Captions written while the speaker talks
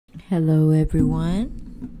Hello everyone,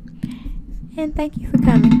 and thank you for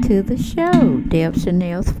coming to the show, Deb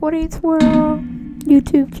Chanel's 40th World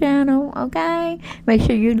YouTube channel. Okay, make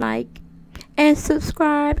sure you like and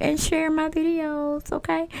subscribe and share my videos.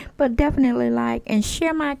 Okay, but definitely like and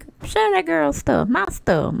share that girl stuff, my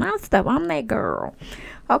stuff. I'm that girl.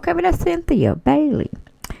 Okay, but that's Cynthia Bailey,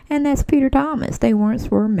 and that's Peter Thomas. They once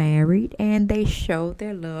were married, and they showed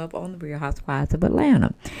their love on the Real Housewives of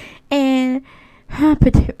Atlanta. And I'm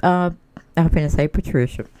gonna say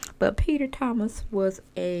Patricia, but Peter Thomas was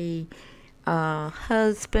a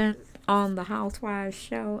husband on the Housewives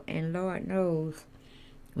show, and Lord knows,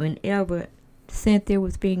 whenever Cynthia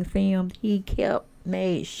was being filmed, he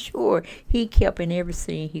made sure he kept in every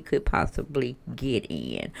scene he could possibly get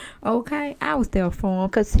in. Okay, I was there for him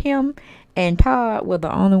because him and Todd were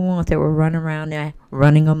the only ones that were running around there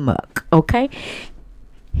running amok. Okay,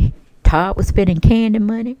 Todd was spending candy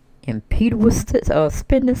money, and Peter was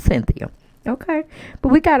spending Cynthia. Okay, but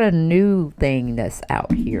we got a new thing that's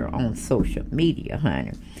out here on social media,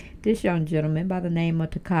 honey. This young gentleman by the name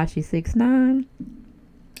of Tekashi69.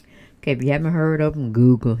 Okay, if you haven't heard of him,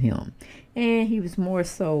 Google him. And he was more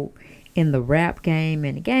so in the rap game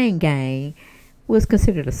and the gang, was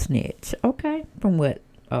considered a snitch. Okay, from what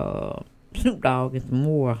Snoop Dogg and some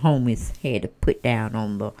more homies had to put down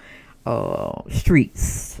on the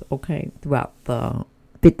streets. Okay, throughout the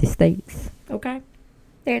 50 states. Okay,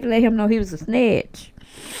 they had to let him know he was a snitch,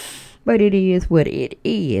 but it is what it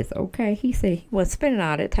is. Okay, he said he was spending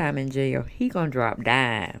all that time in jail. He gonna drop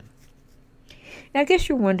dime. Now, I guess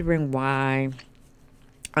you're wondering why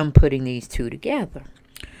I'm putting these two together.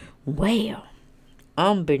 Well,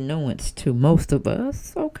 unbeknownst to most of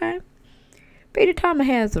us, okay, Peter Thomas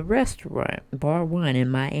has a restaurant, Bar One,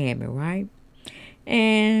 in Miami, right?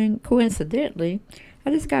 And coincidentally, I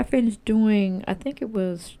just got finished doing, I think it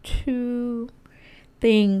was 2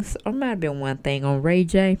 things, or might have been 1 thing on Ray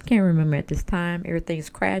J. Can't remember at this time. Everything's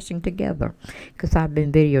crashing together because I've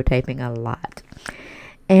been videotaping a lot.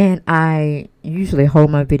 And I usually hold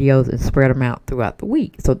my videos and spread them out throughout the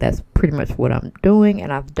week. So that's pretty much what I'm doing.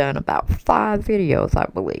 And I've done about 5 videos, I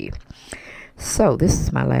believe. So this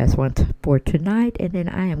is my last one for tonight. And then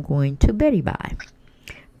I am going to Betty Bye.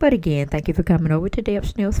 But again, thank you for coming over to Deb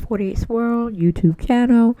Chanel's 48th World YouTube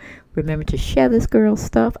channel. Remember to share this girl's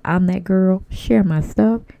stuff. I'm that girl. Share my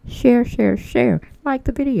stuff. Share. Like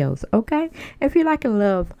the videos, okay? If you like and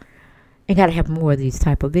love and gotta have more of these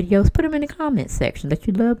type of videos, put them in the comment section that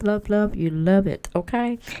you love, you love it,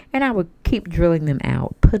 okay? And I will keep drilling them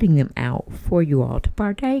out, putting them out for you all to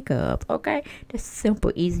partake of, okay? Just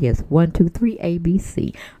simple, easy as 1, 2, 3,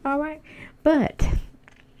 ABC. All right, but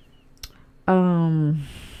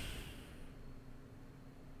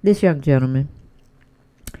this young gentleman,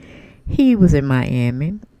 he was in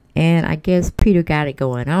Miami, and I guess Peter got it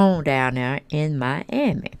going on down there in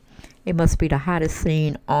Miami. It must be the hottest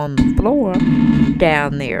scene on the floor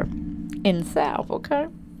down there in the South, okay?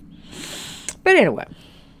 But anyway,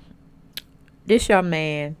 this young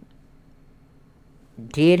man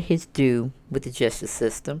did his due with the justice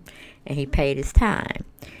system, and he paid his time,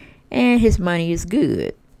 and his money is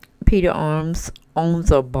good. Peter owns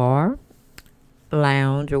a bar,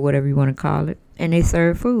 lounge, or whatever you want to call it, and they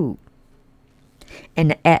serve food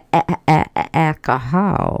and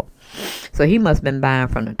alcohol. So he must have been buying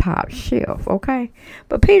from the top shelf, okay?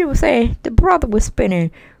 But Peter was saying the brother was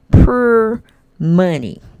spending pure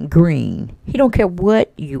money, green. He don't care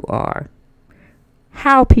what you are,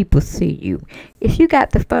 how people see you. If you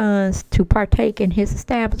got the funds to partake in his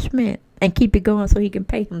establishment and keep it going so he can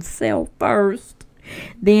pay himself first,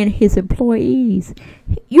 then his employees,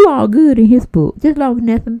 you all good in his book, just as long as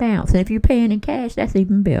nothing bounce. And if you're paying in cash, that's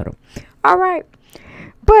even better. All right.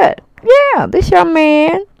 But yeah, this young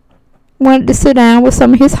man wanted to sit down with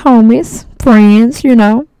some of his homies, friends, you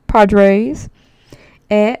know, padres,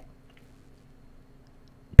 at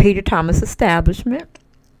Peter Thomas' establishment.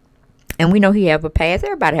 And we know he have a pass.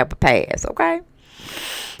 Everybody have a pass, okay?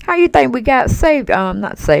 How you think we got saved?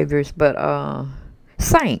 Not saviors, but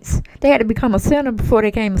saints. They had to become a sinner before they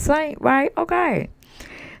became a saint, right? Okay.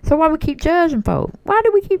 So why we keep judging folks? Why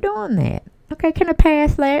do we keep doing that? Okay, can a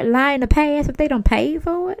pass lie in the past if they don't pay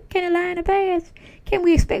for it? Can it lie in the past? Can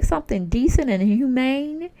we expect something decent and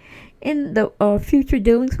humane in the future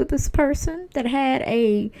dealings with this person that had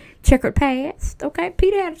a checkered past? Okay,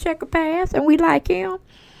 Peter had a checkered past, and we like him.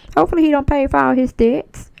 Hopefully he don't pay for all his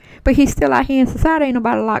debts, but he's still out here in society. Ain't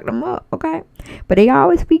nobody locked him up, okay? But they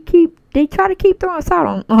always they try to keep throwing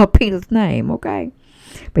salt on Peter's name, okay?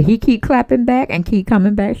 But he keep clapping back and keep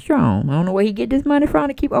coming back strong. I don't know where he get this money from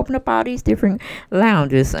to keep opening up all these different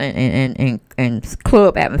lounges and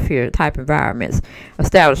club atmosphere type environments,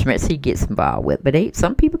 establishments he gets involved with. But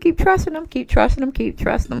some people keep trusting him, keep trusting him, keep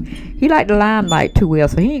trusting him. He like the limelight too well,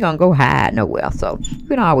 so he ain't gonna go hide nowhere. So you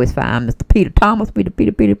can always find Mr. Peter Thomas, Peter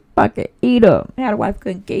bucket eater. Had a wife,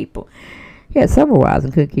 couldn't keep her. He had several wives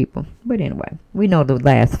and couldn't keep them. But anyway, we know the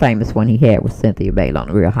last famous one he had was Cynthia Bailey on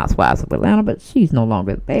the Real Housewives of Atlanta, but she's no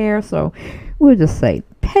longer there, so we'll just say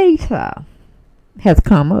Peter has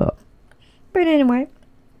come up. But anyway,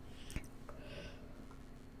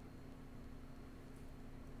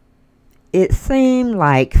 it seemed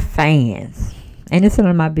like fans, and it's none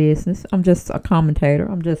of my business. I'm just a commentator.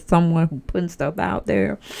 I'm just someone who putting stuff out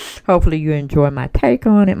there. Hopefully you enjoy my take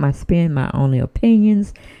on it, my spin, my only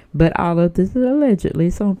opinions. But all of this is allegedly,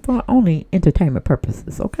 so for only entertainment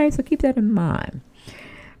purposes, okay? So keep that in mind.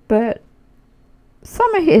 But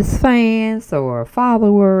some of his fans or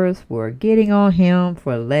followers were getting on him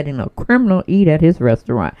for letting a criminal eat at his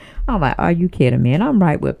restaurant. I'm like, are you kidding me? And I'm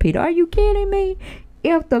right with Peter. Are you kidding me?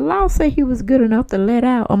 If the law said he was good enough to let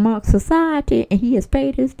out amongst society and he has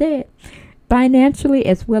paid his debt, financially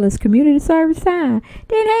as well as community service time,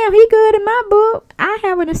 then hell, he good in my book. I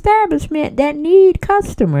have an establishment that need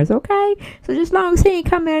customers, okay? So just long as he ain't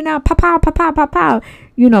coming in and out, pow,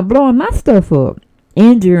 you know, blowing my stuff up,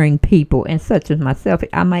 injuring people and such as myself,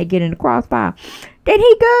 I might get in the crossfire, then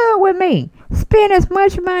he good with me. Spend as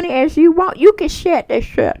much money as you want. You can shut that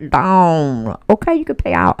shit down, okay? You can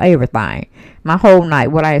pay out everything. My whole night,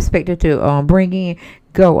 what I expected to bring in,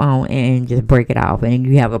 go on and just break it off, and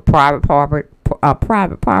you have a private party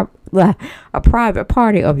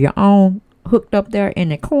of your own hooked up there in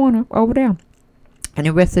the corner over there, and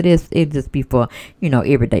the rest of this it just be for, you know,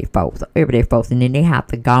 everyday folks, and then they have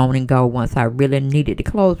to go on and go once I really needed to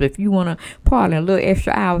close. But if you want to party a little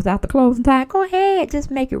extra hours after closing time, go ahead,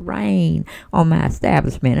 just make it rain on my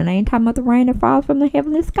establishment. And I ain't talking about the rain that falls from the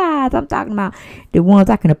heavenly skies. I'm talking about the ones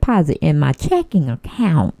I can deposit in my checking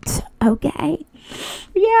account, okay?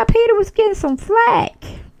 Yeah, Peter was getting some flack.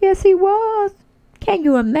 Yes, he was. Can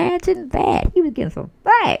you imagine that? He was getting some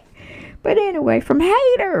flack. But anyway, from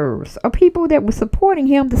haters or people that were supporting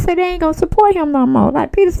him to say they ain't going to support him no more.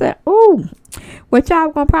 Like Peter said, ooh, what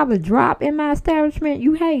y'all going to probably drop in my establishment,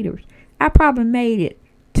 you haters. I probably made it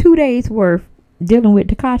 2 days worth dealing with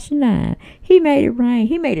Tekashi 9. He made it rain.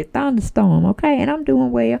 He made it thunderstorm, okay? And I'm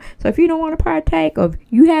doing well. So if you don't want to partake, of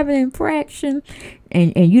you have an infraction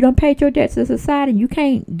and you don't pay your debts to society, and you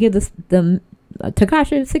can't give the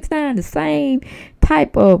Tekashi 6ix9ine the same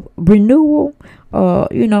type of renewal,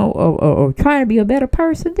 you know, or trying to be a better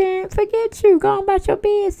person, then forget you. Go on about your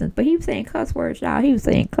business. But he was saying cuss words, y'all. He was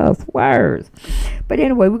saying cuss words. But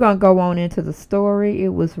anyway, we're going to go on into the story.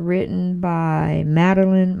 It was written by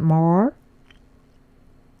Madeline Marr.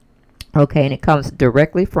 Okay, and it comes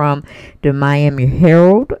directly from the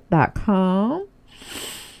MiamiHerald.com.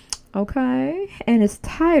 Okay, and it's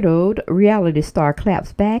titled "Reality Star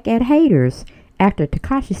Claps Back at Haters After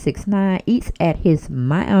Tekashi 6ix9ine Eats at His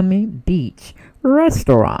Miami Beach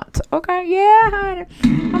Restaurant." Okay, yeah, honey.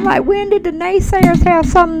 I'm like, when did the naysayers have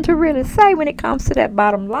something to really say when it comes to that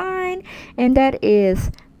bottom line? And that is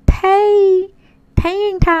paying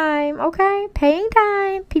time, okay? Paying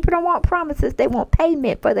time. People don't want promises. They want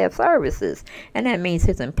payment for their services. And that means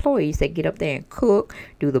his employees, they get up there and cook,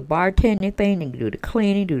 do the bartending thing, they do the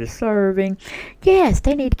cleaning, do the serving. Yes,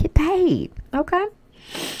 they need to get paid, okay?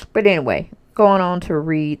 But anyway, going on to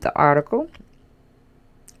read the article.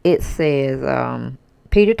 It says,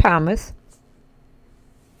 Peter Thomas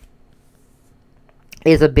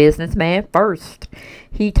is a businessman first,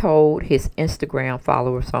 he told his Instagram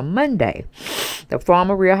followers on Monday. The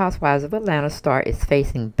former Real Housewives of Atlanta star is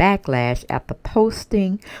facing backlash after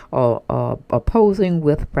posting or posing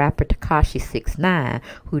with rapper Tekashi 6ix9ine,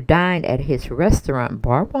 who dined at his restaurant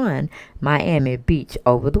Bar 1, Miami Beach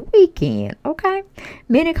over the weekend. Okay,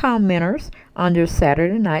 many commenters under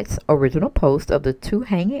Saturday night's original post of the two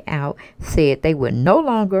hanging out said they would no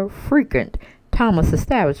longer frequent Thomas'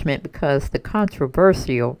 establishment because the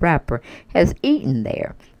controversial rapper has eaten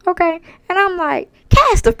there. Okay, and I'm like,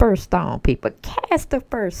 cast the first stone, people. Cast the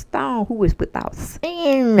first stone who is without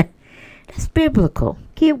sin. That's biblical.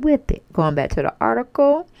 Get with it. Going back to the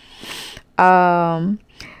article.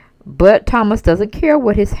 But Thomas doesn't care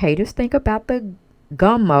what his haters think about the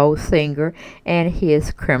Gummo singer and his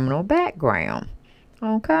criminal background.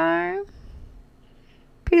 Okay.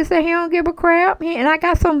 Peter said he don't give a crap. And I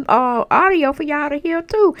got some audio for y'all to hear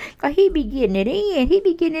too. Cause he be getting it in. He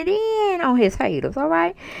be getting it in on his haters,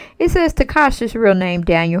 alright? It says Tekashi's real name,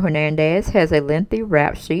 Daniel Hernandez, has a lengthy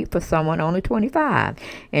rap sheet for someone only 25.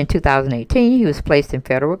 In 2018, he was placed in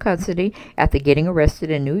federal custody after getting arrested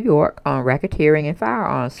in New York on racketeering and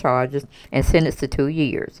firearms charges and sentenced to 2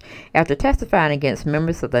 years. After testifying against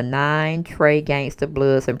members of the 9 Trey Gangsta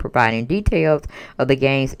Bloods and providing details of the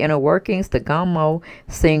gang's inner workings, the Gummo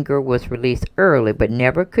singer was released early but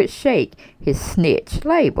never could shake his snitch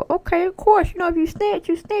label. Okay, of course, you know, if you snitch,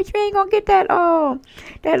 you ain't gonna get that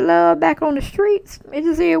love back on the streets. It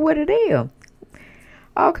just is what it is.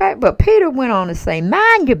 Okay, but Peter went on to say,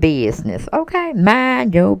 mind your business. Okay,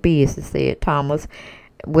 mind your business, said Thomas,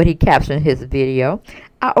 what he captioned his video.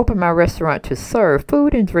 I opened my restaurant to serve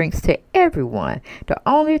food and drinks to everyone. The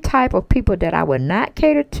only type of people that I would not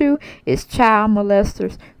cater to is child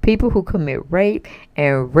molesters, people who commit rape,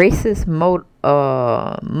 and racist mother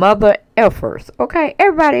effers. Okay,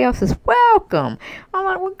 everybody else is welcome. I'm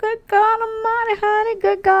like, well, good God Almighty, honey,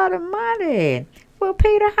 good God Almighty. Well,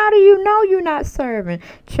 Peter, how do you know you're not serving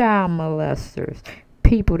child molesters,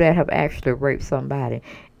 people that have actually raped somebody?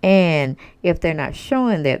 And if they're not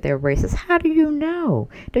showing that they're racist, how do you know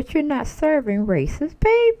that you're not serving racist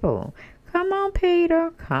people? Come on,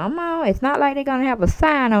 Peter. Come on. It's not like they're going to have a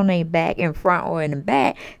sign on their back, in front or in the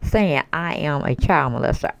back, saying, I am a child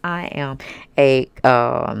molester. I am a,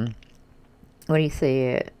 what he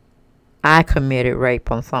said, I committed rape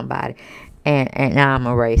on somebody. And I'm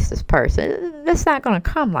a racist person. It's not going to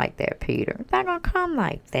come like that, Peter. It's not going to come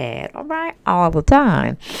like that, all right? All the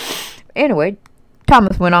time. Anyway,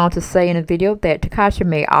 Thomas went on to say in the video that Tekashi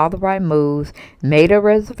made all the right moves, made a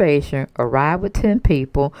reservation, arrived with 10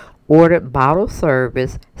 people, ordered bottle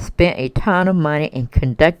service, spent a ton of money, and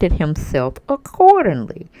conducted himself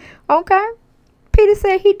accordingly. Okay? Peter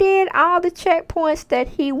said he did all the checkpoints that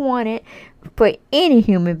he wanted for any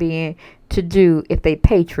human being to do if they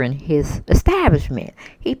patron his establishment.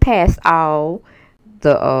 He passed all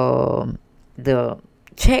the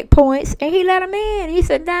checkpoints and he let them in. He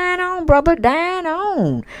said, dine on, brother, dine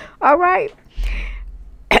on. All right.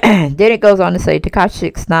 Then it goes on to say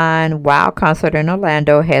Tekashi 6ix9ine wild concert in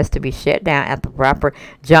Orlando has to be shut down after the rapper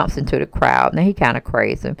jumps into the crowd. Now he kind of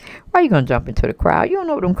crazy. Why you gonna jump into the crowd? You don't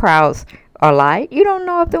know what them crowds are like. You don't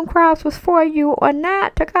know if them crowds was for you or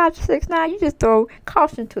not. Tekashi 6ix9ine, you just throw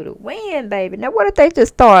caution to the wind, baby. Now what if they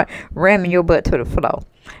just start ramming your butt to the floor?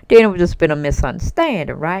 Then it would just been a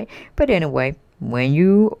misunderstanding, right? But anyway, when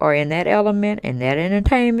you are in that element and that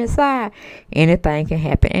entertainment side, anything can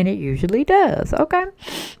happen, and it usually does. Okay,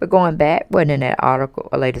 but going back, wasn't in that article,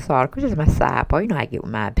 a latest article, just my sidebar. You know how I get with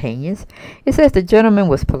my opinions. It says the gentleman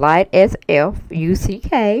was polite as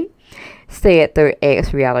F-U-C-K, said the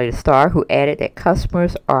ex-reality star, who added that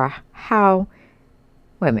customers are how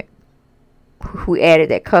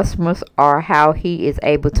he is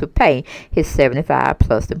able to pay his 75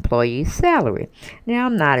 plus employees salary. Now,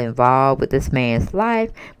 I'm not involved with this man's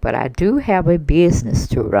life, but I do have a business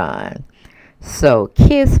to run. So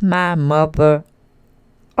kiss my mother.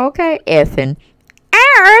 Okay, effing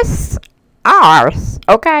arse.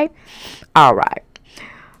 Okay, all right.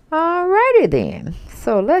 Alrighty then.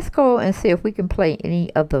 So let's go and see if we can play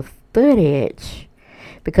any of the footage,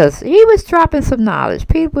 because he was dropping some knowledge.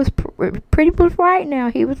 Peter was pretty much right now.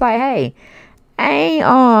 He was like, hey, I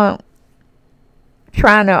ain't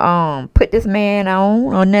trying to put this man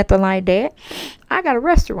on or nothing like that. I got a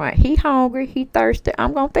restaurant. He hungry, he thirsty,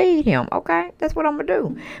 I'm gonna feed him. Okay, that's what I'm gonna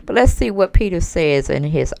do. But let's see what Peter says in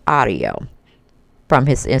his audio from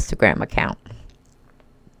his Instagram account.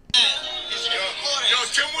 Yo,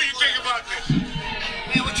 Tim, what you think about this?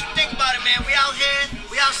 Man, what you think about it, man? We out here,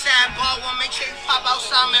 we outside, bar one, make sure you pop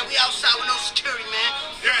outside, man. We outside with no security,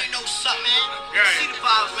 man. Yeah. You know what's up, man. Yeah. You see the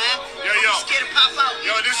vibes, man. Yo. Don't be scared to pop out.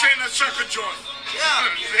 Yo, this ain't a sucker joint.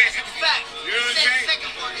 Yeah. It's a fact. You know what I'm saying?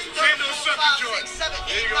 Second one. It's Ain't no 3, 4, sucker 5, joint. 6, 7,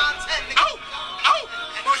 There 8, you go. 9, 10, nigga. Ow!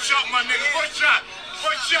 One shot, my nigga. One shot.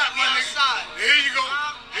 One shot, my nigga. Outside. Here you go.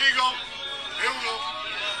 Here you go. Here we go.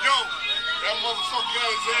 Yo, that motherfucker got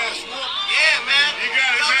his ass whooped. Yeah, man. He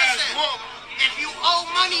got his Yo, ass listen. whooped. If you owe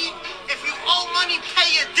money,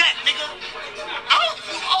 pay your debt, nigga. Ow! If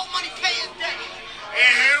you owe money, pay your debt.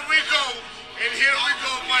 And here we go. And here we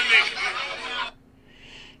go, my nigga.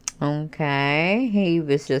 Okay, he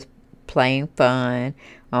was just playing fun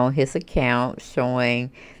on his account,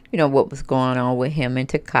 showing, you know, what was going on with him and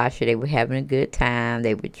Tekashi. They were having a good time.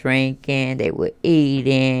 They were drinking. They were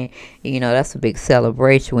eating. You know, that's a big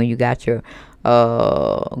celebration when you got your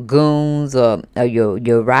goons or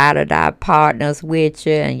your ride or die partners with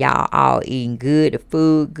you, and y'all all eating good, the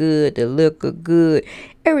food good, the liquor good,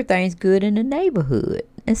 everything's good in the neighborhood.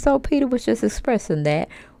 And so Peter was just expressing that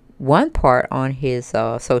one part on his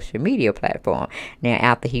social media platform. Now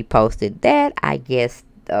after he posted that, I guess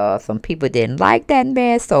some people didn't like that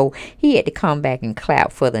mess, so he had to come back and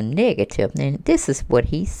clap for the negative. And this is what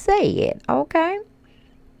he said, okay?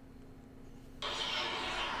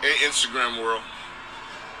 Hey, Instagram world,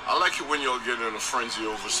 I like it when y'all get in a frenzy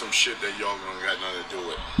over some shit that y'all don't got nothing to do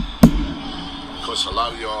with. Because a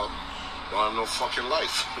lot of y'all don't have no fucking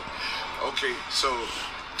life. Okay, so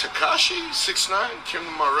Takashi69 came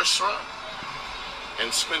to my restaurant and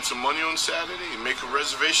spent some money on Saturday and make a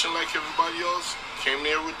reservation like everybody else. Came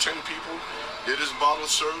there with 10 people, did his bottle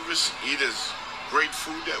service, eat his great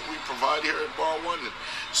food that we provide here at Bar 1, and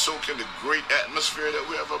soak in the great atmosphere that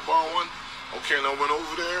we have at Bar 1. Okay, and I went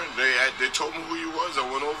over there, and they told me who he was. I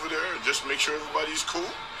went over there and just make sure everybody's cool.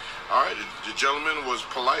 All right, the gentleman was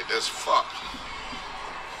polite as fuck.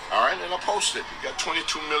 All right, and I posted. He got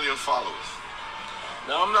 22 million followers.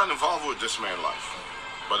 Now, I'm not involved with this man's life,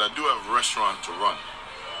 but I do have a restaurant to run.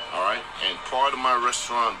 All right, and part of my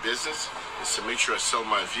restaurant business is to make sure I sell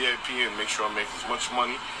my VIP and make sure I make as much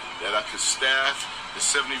money that I can staff the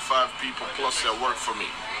 75 people plus that work for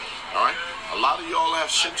me. All right, a lot of y'all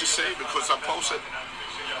have shit to say because I posted.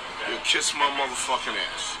 You kiss my motherfucking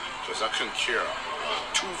ass because I couldn't care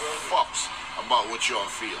two fucks about what y'all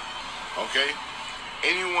feel. Okay,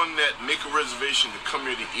 anyone that make a reservation to come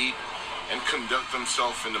here to eat and conduct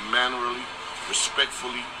themselves in a mannerly,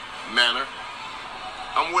 respectfully manner,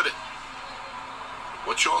 I'm with it.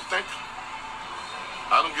 What y'all think?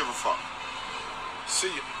 I don't give a fuck. See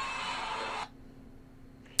ya.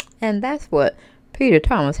 And that's what Peter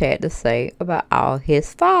Thomas had to say about all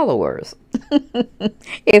his followers.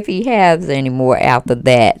 If he has any more after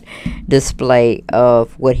that display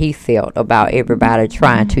of what he felt about everybody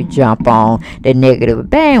trying to jump on the negative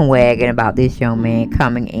bandwagon about this young man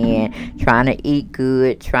coming in, trying to eat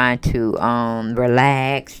good, trying to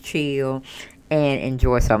relax, chill, and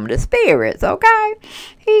enjoy some of the spirits, okay?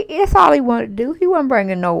 That's all he wanted to do. He wasn't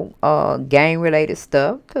bringing no gang-related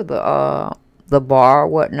stuff to the bar or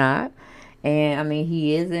whatnot. And, I mean,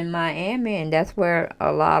 he is in Miami, and that's where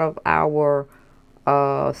a lot of our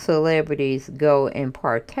celebrities go and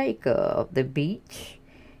partake of, the beach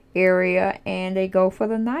area, and they go for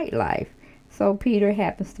the nightlife. So Peter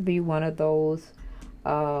happens to be one of those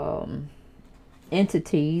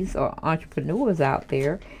entities or entrepreneurs out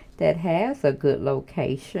there that has a good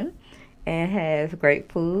location and has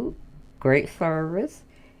great food, great service,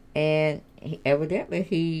 and evidently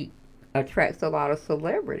he attracts a lot of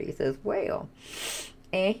celebrities as well.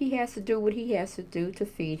 And he has to do what he has to do to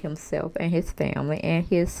feed himself and his family and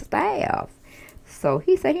his staff. So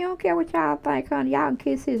he said he don't care what y'all think, honey. Y'all can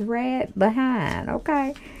kiss his red behind,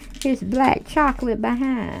 okay? His black chocolate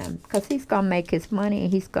behind. Because he's going to make his money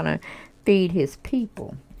and he's going to feed his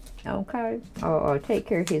people, okay? Or take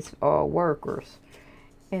care of his workers.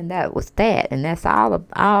 And that was that. And that's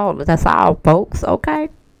all, folks, okay?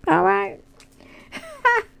 All right?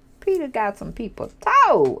 Peter got some people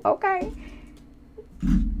told, okay?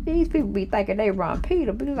 These people be thinking they run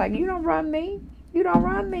Peter, but he's like, you don't run me. You don't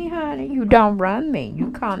run me, honey. You don't run me.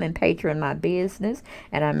 You come and patron my business,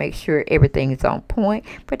 and I make sure everything is on point.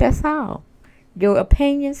 But that's all. Your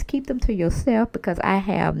opinions, keep them to yourself, because I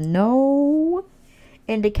have no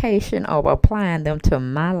indication of applying them to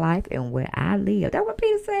my life and where I live. That's what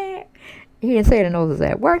Peter said. He didn't say it in those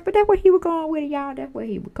exact words, but that's what he was going with it, y'all. That's what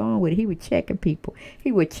he was going with it. He was checking people.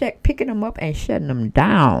 He would check, picking them up and shutting them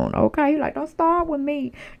down. Okay? He like, don't start with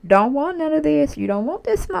me. Don't want none of this. You don't want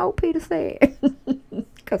this smoke, Peter said.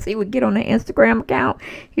 Because he would get on the Instagram account.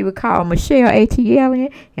 He would call Michelle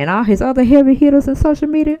ATL and all his other heavy hitters in social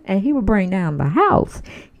media, and he would bring down the house.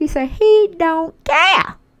 He said he don't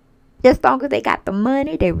care. Just as long as they got the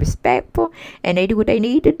money, they respectful, and they do what they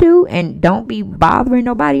need to do, and don't be bothering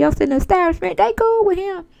nobody else in the establishment, they cool with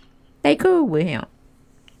him. They cool with him.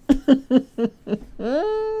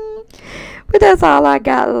 But that's all I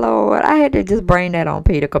got, Lord. I had to just bring that on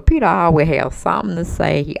Peter, because Peter always has something to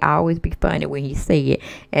say. He always be funny when he say it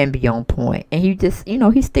and be on point. And he just,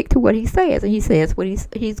 he stick to what he says, and he says what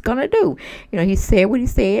he's going to do. He said what he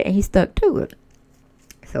said, and he stuck to it.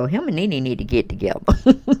 So him and Nene need to get together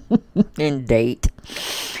and date.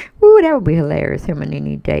 Ooh, that would be hilarious. Him and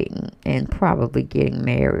Nene dating and probably getting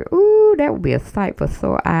married. Ooh, that would be a sight for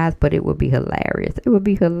sore eyes, but it would be hilarious. It would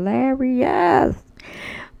be hilarious.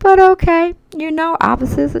 But okay,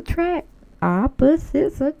 opposites attract.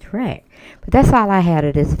 opposites attract. But that's all I had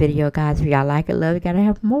of this video, guys. If y'all like it, love it, gotta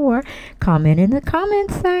have more, comment in the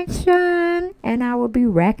comment section, and I will be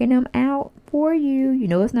racking them out for you. You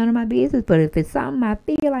know, it's none of my business, but if it's something I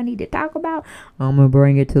feel I need to talk about, I'm gonna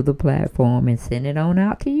bring it to the platform and send it on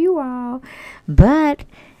out to you all. But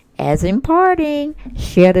as in parting,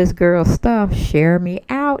 share this girl's stuff. Share me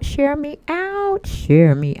out, share me out,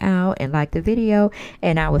 share me out, and like the video.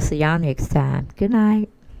 And I will see y'all next time. Good night.